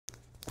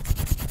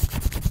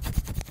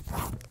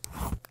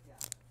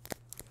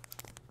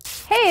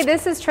Hey,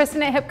 this is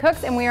Tristan at Hip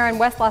Cooks and we are in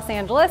West Los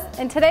Angeles,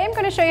 and today I'm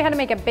going to show you how to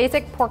make a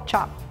basic pork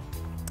chop.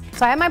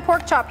 So I have my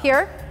pork chop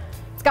here.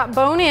 It's got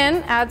bone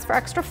in, adds for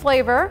extra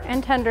flavor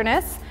and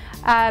tenderness,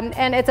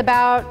 and it's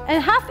about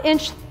a ½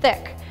 inch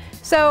thick.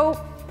 So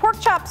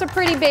pork chops are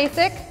pretty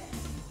basic.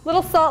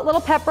 Little salt, little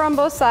pepper on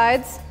both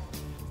sides.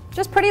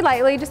 Just pretty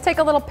lightly, just take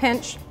a little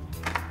pinch.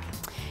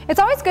 It's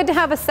always good to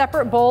have a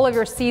separate bowl of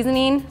your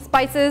seasoning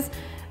spices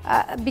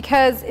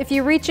because if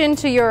you reach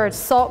into your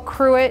salt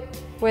cruet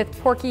with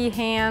porky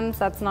hands,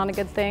 that's not a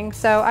good thing.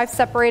 So I've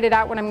separated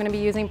out what I'm going to be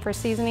using for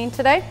seasoning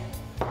today.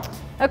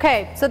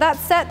 Okay, so that's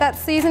set, that's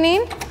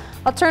seasoning.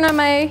 I'll turn on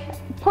my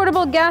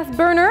portable gas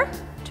burner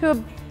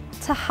to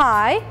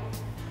high,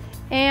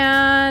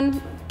 and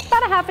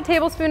about a ½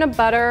 tablespoon of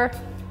butter,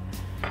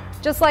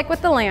 just like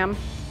with the lamb,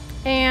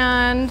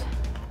 and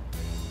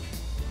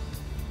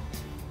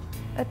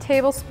a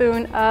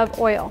tablespoon of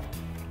oil.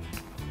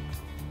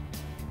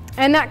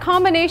 And that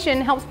combination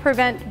helps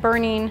prevent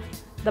burning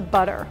the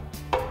butter.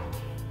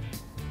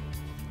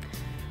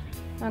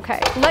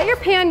 Okay, let your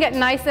pan get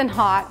nice and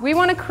hot. We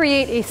want to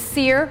create a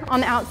sear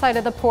on the outside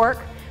of the pork.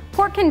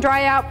 Pork can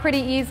dry out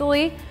pretty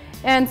easily,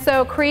 and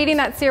so creating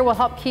that sear will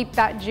help keep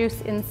that juice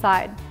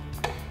inside.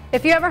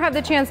 If you ever have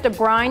the chance to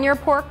brine your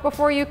pork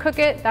before you cook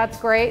it, that's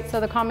great. So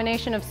the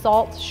combination of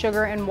salt,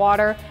 sugar, and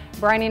water,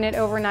 brining it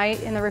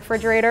overnight in the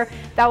refrigerator,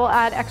 that will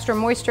add extra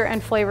moisture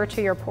and flavor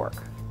to your pork.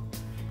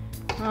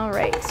 All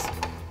right,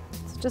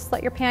 so just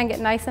let your pan get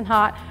nice and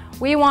hot.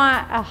 We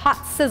want a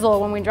hot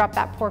sizzle when we drop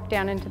that pork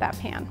down into that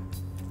pan.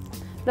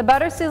 The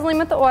butter's sizzling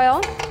with the oil.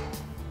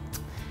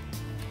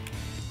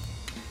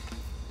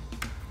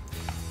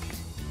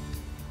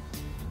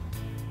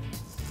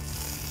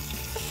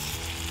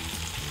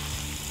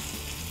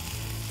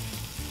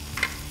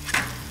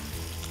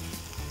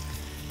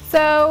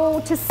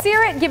 So to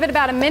sear it, give it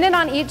about a minute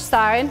on each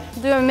side.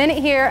 Do a minute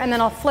here, and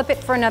then I'll flip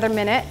it for another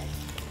minute.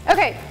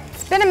 Okay,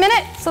 it's been a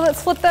minute, so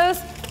let's flip those.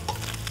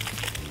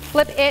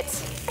 Flip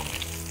it.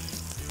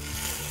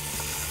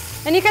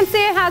 And you can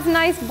see it has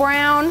nice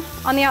brown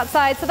on the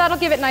outside, so that'll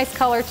give it nice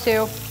color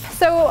too.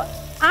 So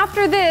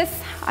after this,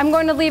 I'm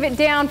going to leave it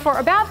down for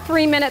about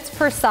 3 minutes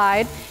per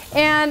side.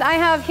 And I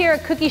have here a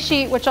cookie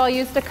sheet, which I'll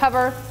use to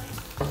cover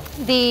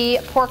the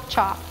pork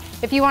chop.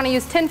 If you want to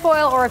use tin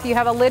foil, or if you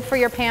have a lid for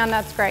your pan,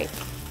 that's great.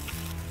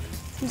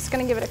 I'm just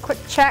going to give it a quick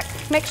check.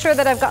 Make sure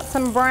that I've got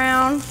some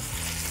brown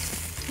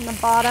on the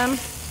bottom.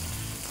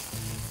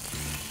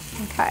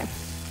 Okay,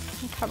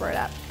 and cover it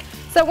up.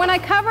 So when I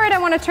cover it, I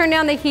want to turn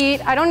down the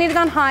heat. I don't need it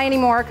on high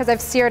anymore because I've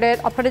seared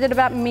it. I'll put it at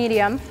about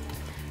medium.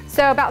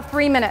 So about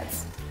 3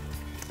 minutes.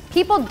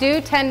 People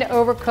do tend to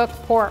overcook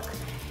pork,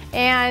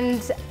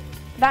 and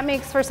that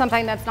makes for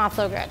something that's not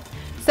so good.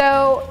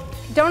 So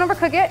don't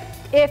overcook it.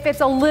 If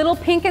it's a little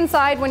pink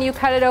inside when you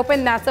cut it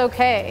open, that's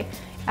okay.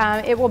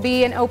 It will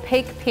be an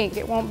opaque pink.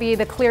 It won't be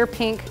the clear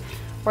pink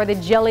or the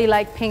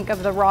jelly-like pink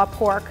of the raw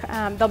pork.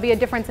 There'll be a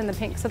difference in the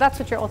pink, so that's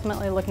what you're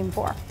ultimately looking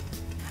for.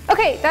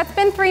 Okay, that's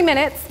been 3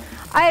 minutes.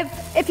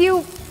 If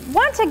you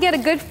want to get a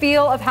good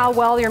feel of how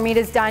well your meat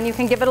is done, you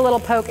can give it a little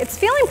poke. It's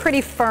feeling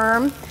pretty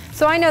firm,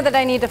 so I know that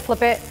I need to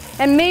flip it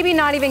and maybe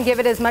not even give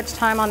it as much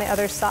time on the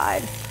other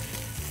side.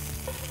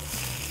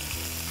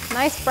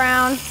 Nice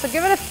brown, so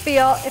give it a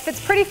feel. If it's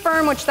pretty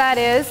firm, which that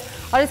is,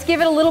 I'll just give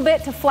it a little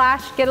bit to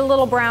flash, get a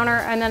little browner,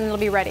 and then it'll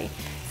be ready.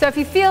 So if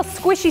you feel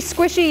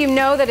squishy, you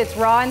know that it's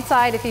raw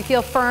inside. If you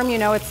feel firm, you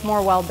know it's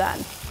more well done.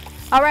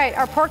 All right,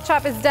 our pork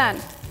chop is done.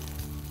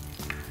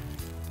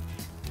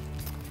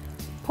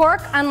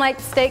 Pork, unlike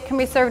steak, can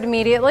be served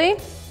immediately.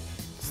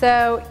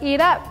 So eat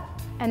up,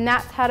 and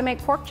that's how to make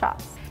pork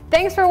chops.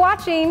 Thanks for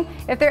watching.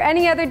 If there are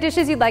any other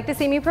dishes you'd like to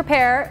see me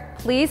prepare,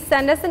 please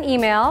send us an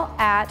email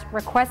at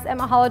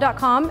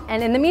requests@mahalo.com,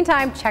 and in the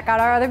meantime, check out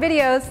our other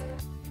videos.